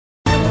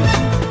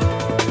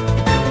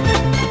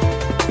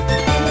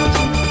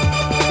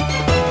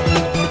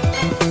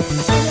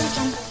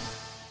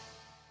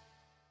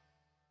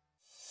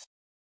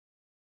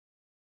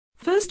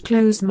first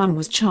Chloe's mum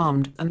was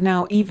charmed, and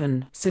now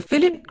even Sir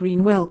Philip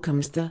Green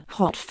welcomes the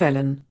hot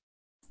felon.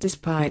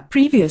 Despite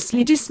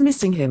previously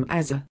dismissing him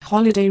as a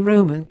holiday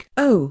romantic,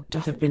 to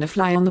have been a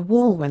fly on the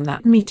wall when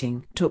that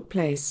meeting took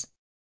place.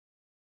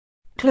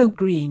 Chloe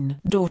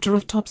Green, daughter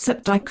of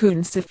Topshop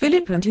tycoon Sir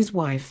Philip and his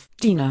wife,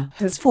 Dina,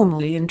 has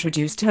formally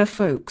introduced her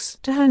folks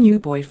to her new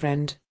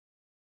boyfriend.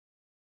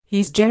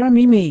 He's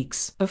Jeremy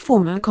Meeks, a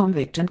former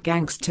convict and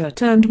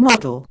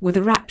gangster-turned-model with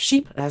a rap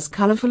sheet as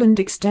colourful and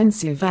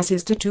extensive as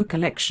his tattoo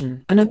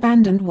collection, an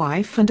abandoned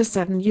wife and a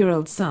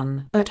 7-year-old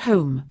son at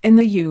home in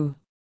the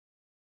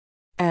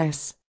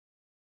U.S.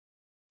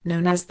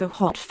 Known as the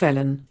hot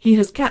felon, he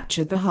has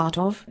captured the heart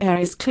of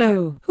Aries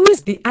Chloe, who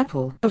is the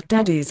apple of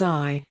Daddy's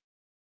eye.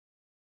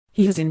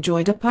 He has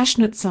enjoyed a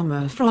passionate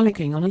summer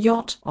frolicking on a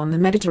yacht on the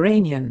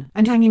Mediterranean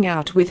and hanging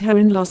out with her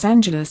in Los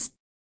Angeles.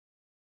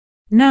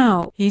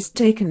 Now he's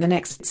taken the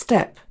next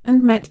step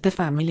and met the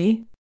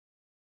family.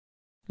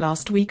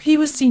 Last week he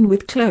was seen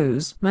with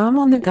Chloe's mum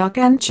on the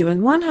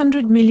gargantuan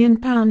 £100 million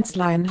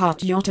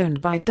Lionheart yacht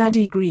owned by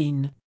Daddy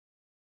Green.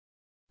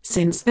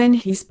 Since then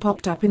he's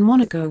popped up in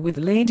Monaco with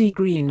Lady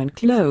Green and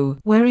Chloe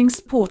wearing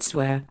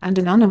sportswear and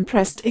an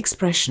unimpressed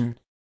expression.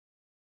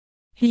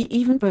 He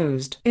even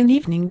posed in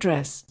evening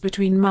dress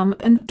between mum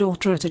and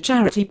daughter at a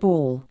charity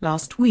ball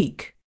last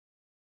week.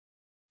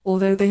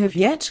 Although they have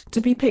yet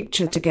to be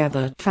pictured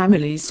together,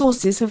 family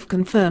sources have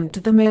confirmed to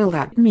the Mail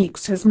that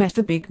Meeks has met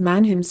the big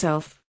man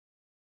himself.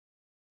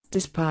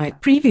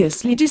 Despite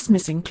previously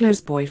dismissing Chloe's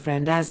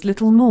boyfriend as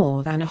little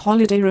more than a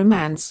holiday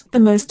romance, the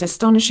most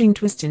astonishing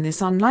twist in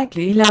this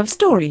unlikely love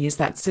story is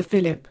that Sir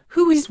Philip,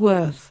 who is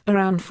worth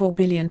around £4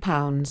 billion,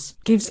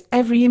 gives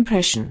every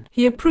impression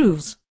he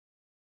approves.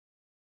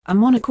 A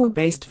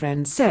Monaco-based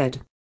friend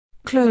said,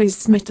 "Chloe's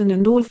smitten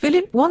and all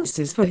Philip wants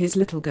is for his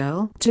little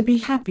girl to be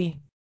happy.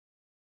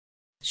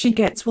 She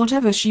gets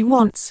whatever she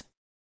wants."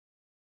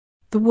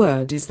 The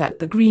word is that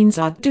the Greens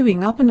are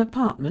doing up an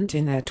apartment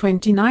in their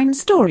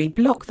 29-story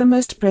block, the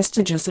most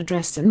prestigious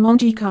address in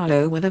Monte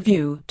Carlo, with a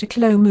view to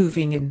Chloe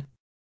moving in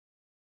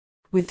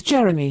with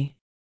Jeremy.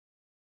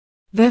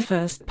 Their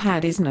first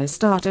pad is no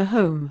starter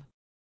home.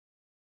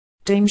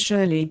 Dame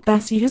Shirley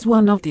Bassey has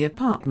one of the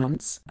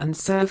apartments, and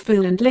Sir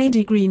Phil and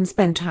Lady Green's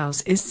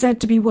penthouse is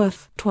said to be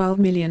worth £12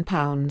 million.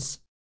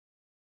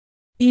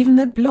 Even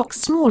the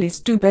block's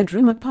smallest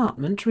two-bedroom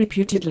apartment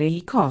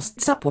reputedly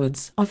costs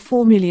upwards of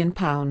 £4 million.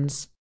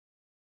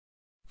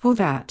 For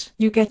that,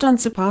 you get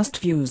unsurpassed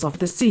views of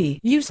the sea,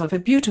 use of a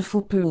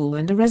beautiful pool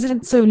and a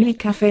residents-only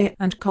cafe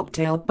and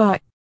cocktail bar.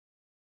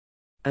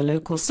 A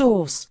local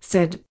source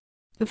said,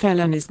 "The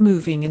felon is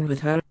moving in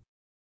with her.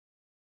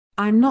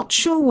 I'm not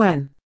sure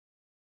when."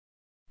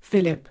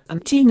 Philip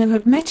and Tina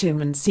have met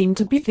him and seem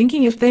to be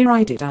thinking if they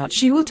ride it out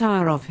she will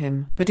tire of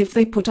him, but if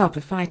they put up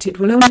a fight it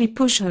will only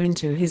push her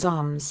into his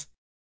arms.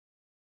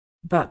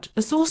 But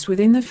a source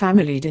within the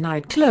family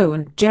denied Chloe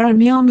and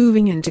Jeremy are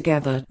moving in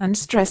together and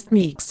stressed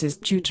Meeks is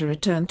due to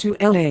return to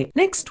LA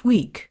next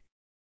week.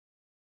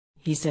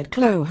 He said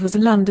Chloe has a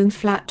London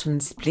flat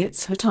and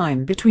splits her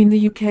time between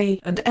the UK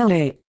and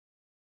LA.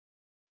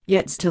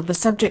 Yet still the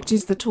subject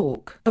is the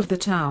talk of the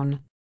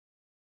town.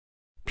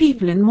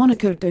 People in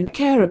Monaco don't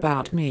care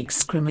about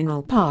Meeks'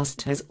 criminal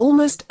past, as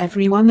almost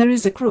everyone there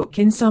is a crook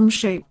in some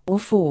shape or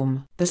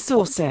form, the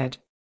source said.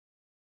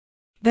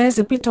 There's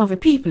a bit of a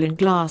people in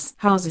glass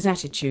houses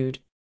attitude.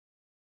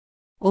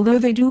 Although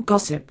they do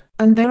gossip,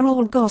 and they're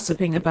all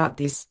gossiping about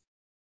this.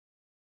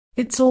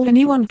 It's all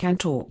anyone can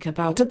talk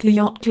about at the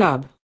yacht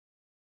club.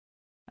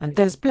 And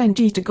there's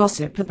plenty to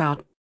gossip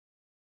about.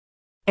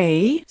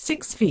 A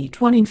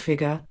 6'1" in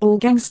figure, all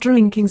gangster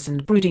inkings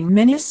and brooding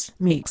menace,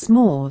 Meeks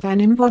more than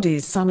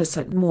embodies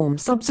Somerset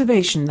Maugham's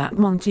observation that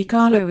Monte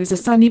Carlo is a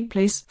sunny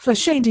place for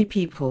shady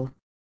people.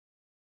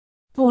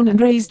 Born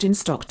and raised in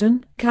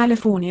Stockton,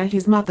 California,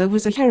 his mother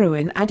was a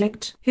heroin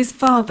addict. His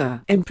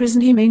father, in prison,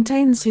 he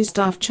maintains his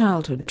tough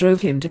childhood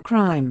drove him to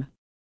crime.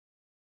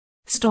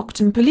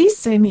 Stockton police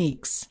say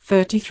Meeks,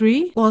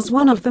 33, was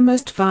one of the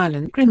most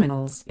violent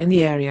criminals in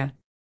the area.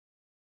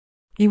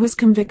 He was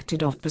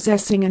convicted of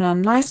possessing an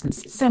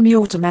unlicensed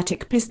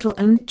semi-automatic pistol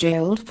and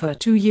jailed for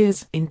 2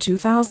 years in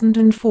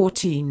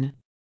 2014.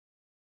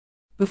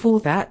 Before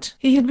that,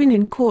 he had been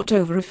in court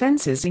over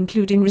offences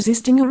including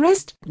resisting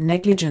arrest,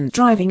 negligent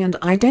driving and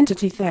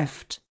identity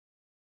theft.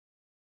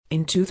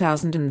 In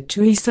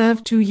 2002 he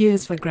served 2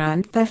 years for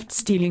grand theft,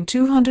 stealing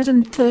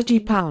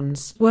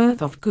 £230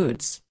 worth of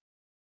goods.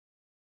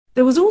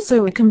 There was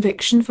also a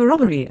conviction for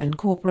robbery and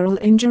corporal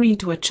injury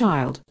to a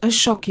child, a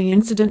shocking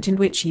incident in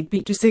which he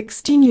beat a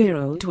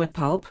 16-year-old to a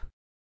pulp.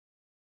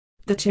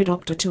 The tear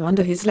doctor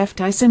under his left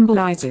eye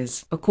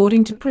symbolizes,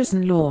 according to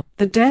prison law,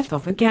 the death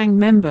of a gang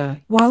member,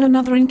 while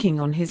another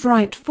inking on his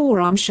right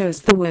forearm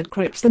shows the word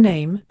Crips, the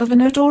name of a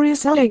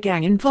notorious LA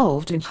gang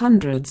involved in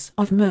hundreds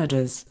of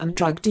murders and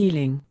drug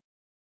dealing.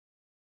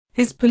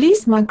 His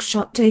police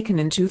mugshot taken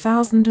in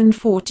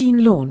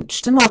 2014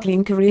 launched a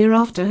modeling career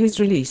after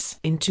his release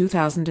in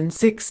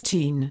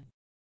 2016.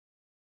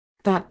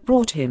 That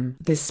brought him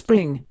this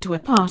spring to a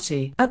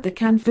party at the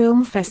Cannes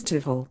Film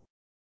Festival.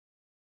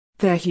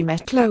 There he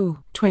met Chloe,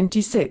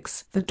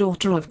 26, the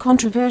daughter of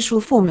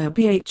controversial former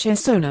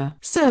BHS owner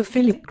Sir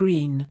Philip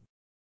Green.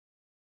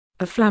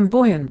 A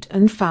flamboyant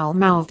and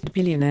foul-mouthed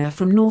billionaire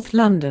from North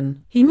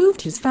London, he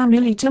moved his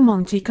family to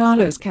Monte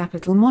Carlo's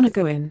capital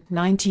Monaco in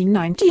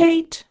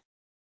 1998.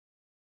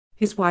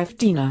 His wife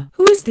Dina,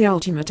 who is the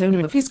ultimate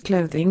owner of his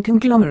clothing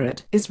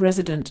conglomerate, is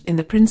resident in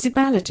the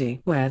Principality,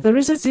 where there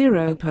is a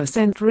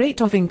 0%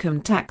 rate of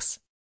income tax.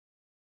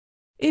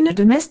 In a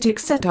domestic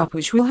setup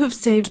which will have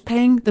saved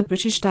paying the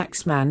British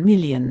taxman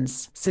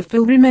millions, Sir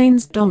Phil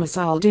remains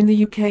domiciled in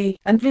the UK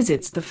and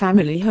visits the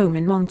family home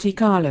in Monte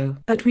Carlo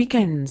at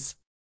weekends.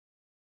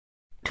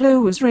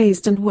 Chloe was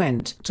raised and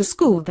went to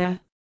school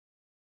there.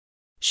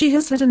 She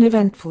has had an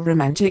eventful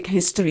romantic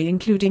history,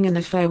 including an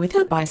affair with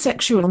her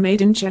bisexual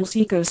maiden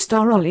Chelsea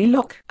co-star Ollie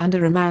Locke and a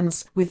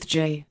romance with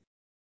J.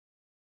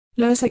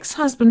 Lo's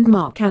ex-husband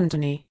Mark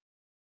Anthony.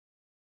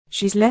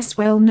 She's less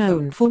well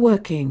known for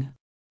working.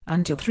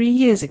 Until 3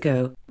 years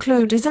ago,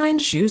 Chloe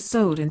designed shoes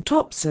sold in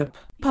Topshop,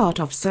 part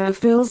of Sir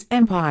Phil's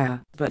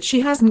empire, but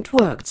she hasn't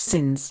worked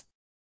since.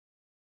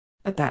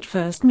 At that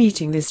first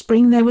meeting this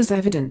spring there was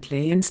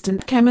evidently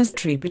instant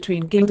chemistry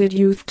between gilded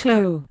youth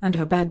Chloe and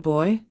her bad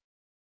boy.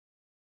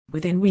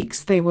 Within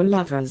weeks they were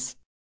lovers.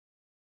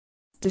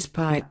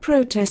 Despite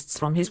protests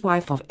from his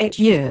wife of 8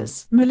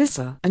 years,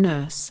 Melissa, a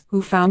nurse,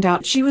 who found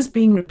out she was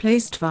being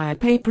replaced via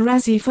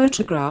paparazzi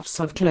photographs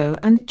of Chloe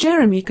and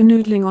Jeremy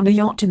canoodling on a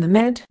yacht in the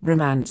Med,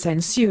 romance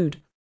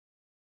ensued.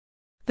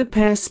 The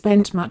pair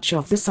spent much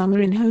of the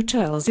summer in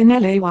hotels in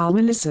LA while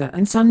Melissa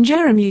and son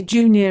Jeremy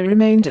Jr.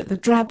 remained at the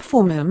drab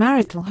former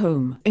marital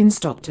home in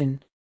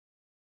Stockton.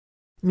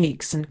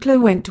 Meeks and Chloe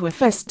went to a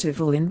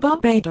festival in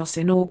Barbados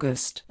in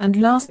August, and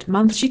last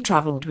month she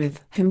traveled with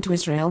him to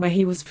Israel where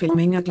he was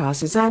filming a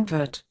glasses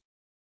advert.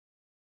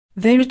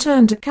 They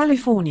returned to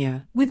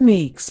California, with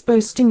Meeks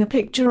posting a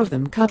picture of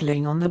them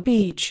cuddling on the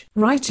beach,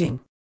 writing,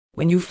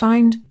 "When you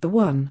find the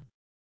one,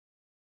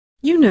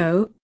 you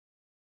know."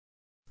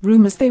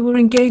 Rumors they were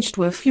engaged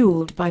were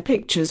fueled by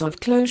pictures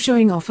of Chloe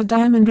showing off a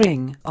diamond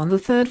ring on the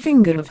third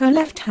finger of her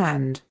left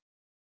hand.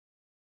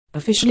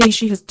 Officially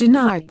she has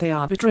denied they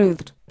are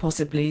betrothed,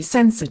 possibly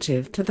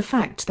sensitive to the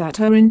fact that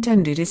her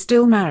intended is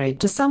still married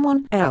to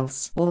someone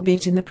else,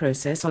 albeit in the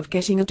process of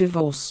getting a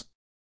divorce.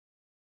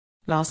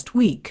 Last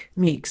week,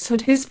 Meeks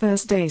had his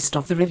first taste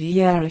of the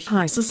Riviera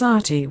high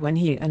society when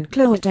he and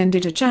Chloe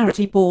attended a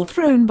charity ball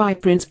thrown by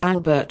Prince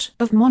Albert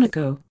of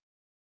Monaco.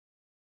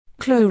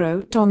 Chloe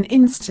wrote on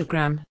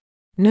Instagram,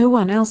 "No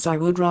one else I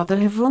would rather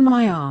have on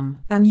my arm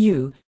than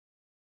you."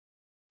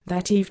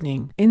 That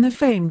evening, in the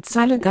famed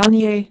Salle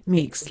Garnier,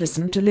 Meeks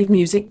listened to live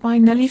music by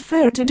Nelly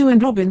Furtado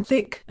and Robin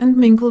Thicke, and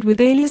mingled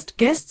with A-list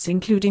guests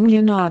including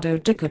Leonardo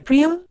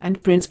DiCaprio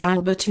and Prince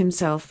Albert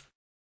himself.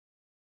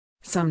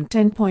 Some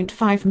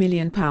 £10.5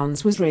 million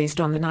was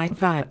raised on the night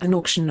via an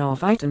auction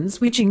of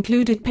items which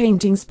included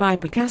paintings by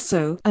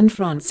Picasso and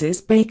Francis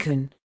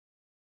Bacon.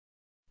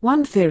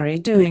 One theory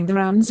doing the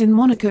rounds in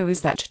Monaco is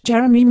that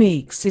Jeremy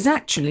Meeks is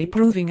actually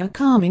proving a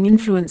calming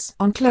influence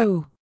on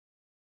Chloe.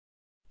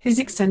 His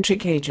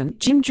eccentric agent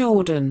Jim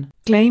Jordan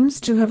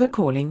claims to have a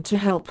calling to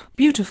help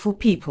beautiful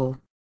people.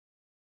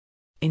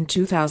 In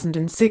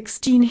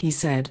 2016 he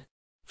said,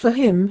 "For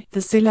him,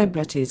 the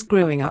celebrities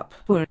growing up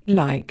were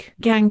like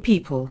gang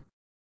people.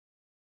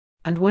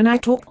 And when I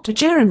talked to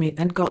Jeremy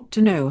and got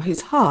to know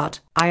his heart,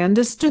 I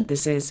understood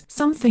this is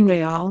something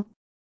real.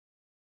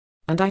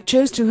 And I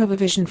chose to have a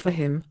vision for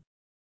him.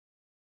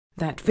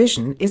 That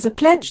vision is a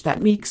pledge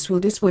that Meeks will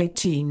dissuade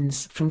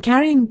teens from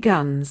carrying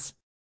guns."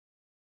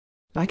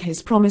 Like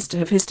his promise to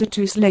have his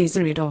tattoos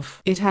lasered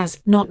off, it has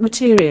not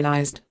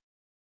materialized.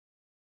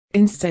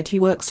 Instead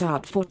he works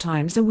out 4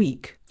 times a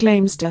week,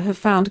 claims to have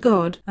found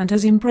God, and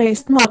has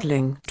embraced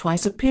modeling,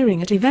 twice appearing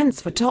at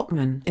events for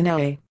Topman in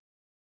LA.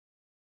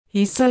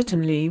 He's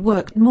certainly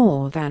worked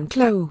more than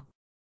Chloe.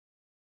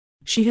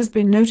 She has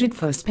been noted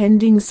for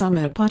spending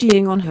summer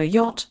partying on her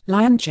yacht,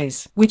 Lion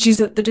Chase, which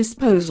is at the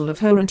disposal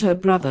of her and her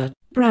brother,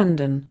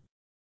 Brandon.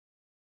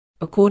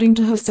 According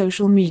to her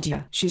social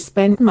media, she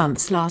spent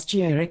months last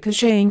year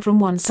ricocheting from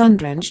one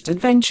sun-drenched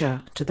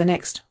adventure to the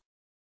next.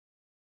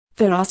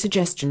 There are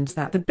suggestions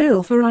that the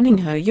bill for running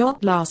her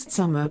yacht last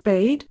summer,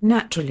 paid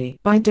naturally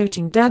by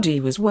doting daddy,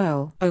 was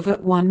well over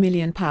 £1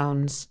 million.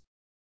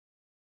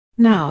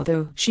 Now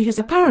though, she has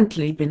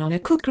apparently been on a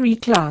cookery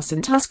class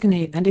in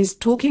Tuscany and is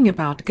talking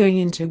about going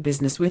into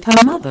business with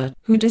her mother,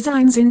 who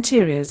designs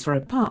interiors for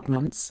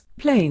apartments,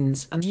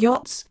 planes and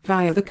yachts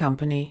via the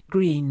company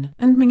Green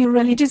and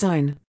Mingarelli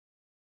Design.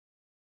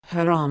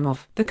 Her arm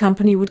of the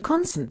company would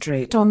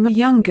concentrate on the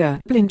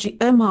younger,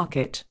 blingier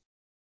market.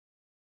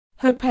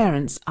 Her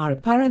parents are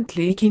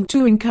apparently keen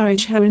to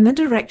encourage her in the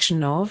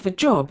direction of a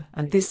job,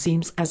 and this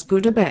seems as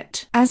good a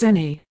bet as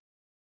any.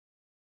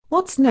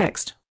 What's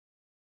next?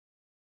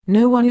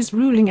 No one is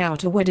ruling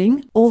out a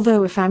wedding,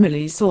 although a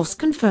family source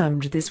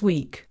confirmed this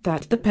week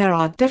that the pair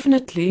are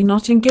definitely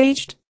not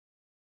engaged.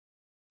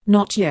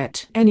 Not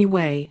yet,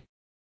 anyway.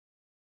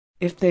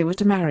 If they were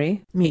to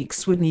marry,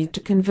 Meeks would need to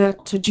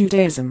convert to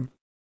Judaism.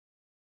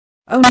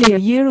 Only a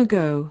year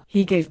ago,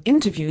 he gave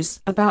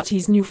interviews about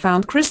his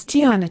newfound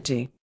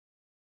Christianity.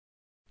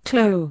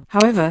 Chloe,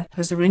 however,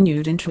 has a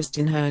renewed interest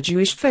in her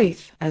Jewish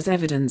faith, as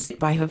evidenced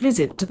by her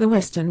visit to the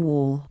Western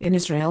Wall in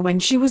Israel when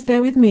she was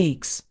there with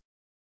Meeks.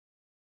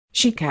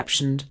 She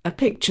captioned a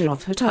picture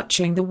of her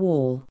touching the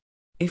wall.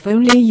 "If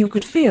only you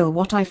could feel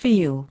what I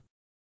feel."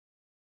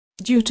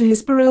 Due to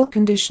his parole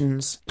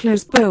conditions,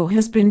 Chloe's beau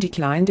has been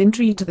declined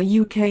entry to the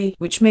UK,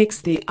 which makes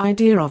the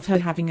idea of her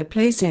having a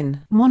place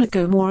in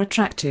Monaco more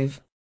attractive.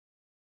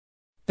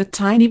 The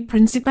tiny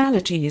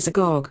principality is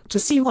agog to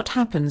see what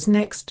happens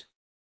next.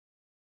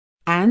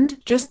 And,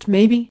 just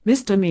maybe,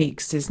 Mr.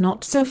 Meeks is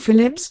not so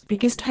Philip's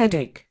biggest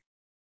headache.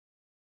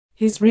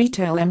 His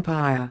retail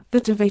empire,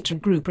 the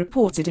Topshop Group,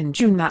 reported in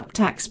June that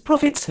tax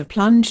profits have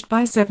plunged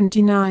by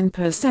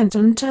 79%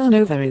 and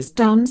turnover is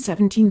down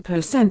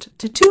 17%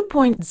 to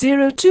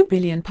 £2.02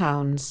 billion.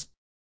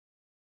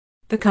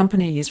 The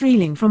company is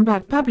reeling from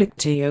bad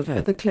publicity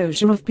over the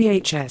closure of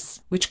PHS,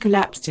 which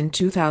collapsed in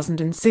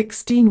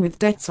 2016 with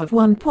debts of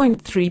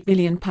 £1.3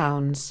 billion,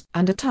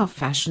 and a tough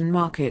fashion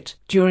market,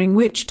 during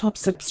which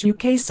Topshop's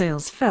UK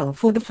sales fell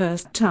for the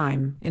first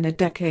time in a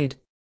decade.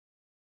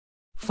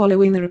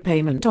 Following the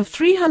repayment of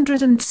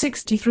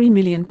 £363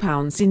 million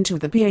into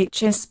the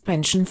PHS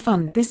pension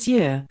fund this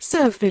year,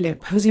 Sir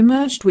Philip has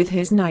emerged with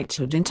his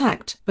knighthood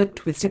intact,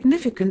 but with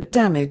significant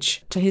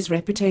damage to his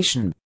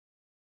reputation.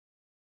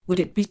 Would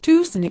it be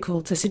too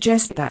cynical to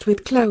suggest that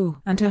with Chloe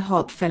and her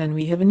hot felon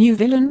we have a new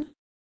villain?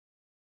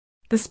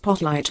 The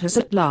spotlight has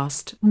at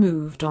last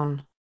moved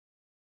on.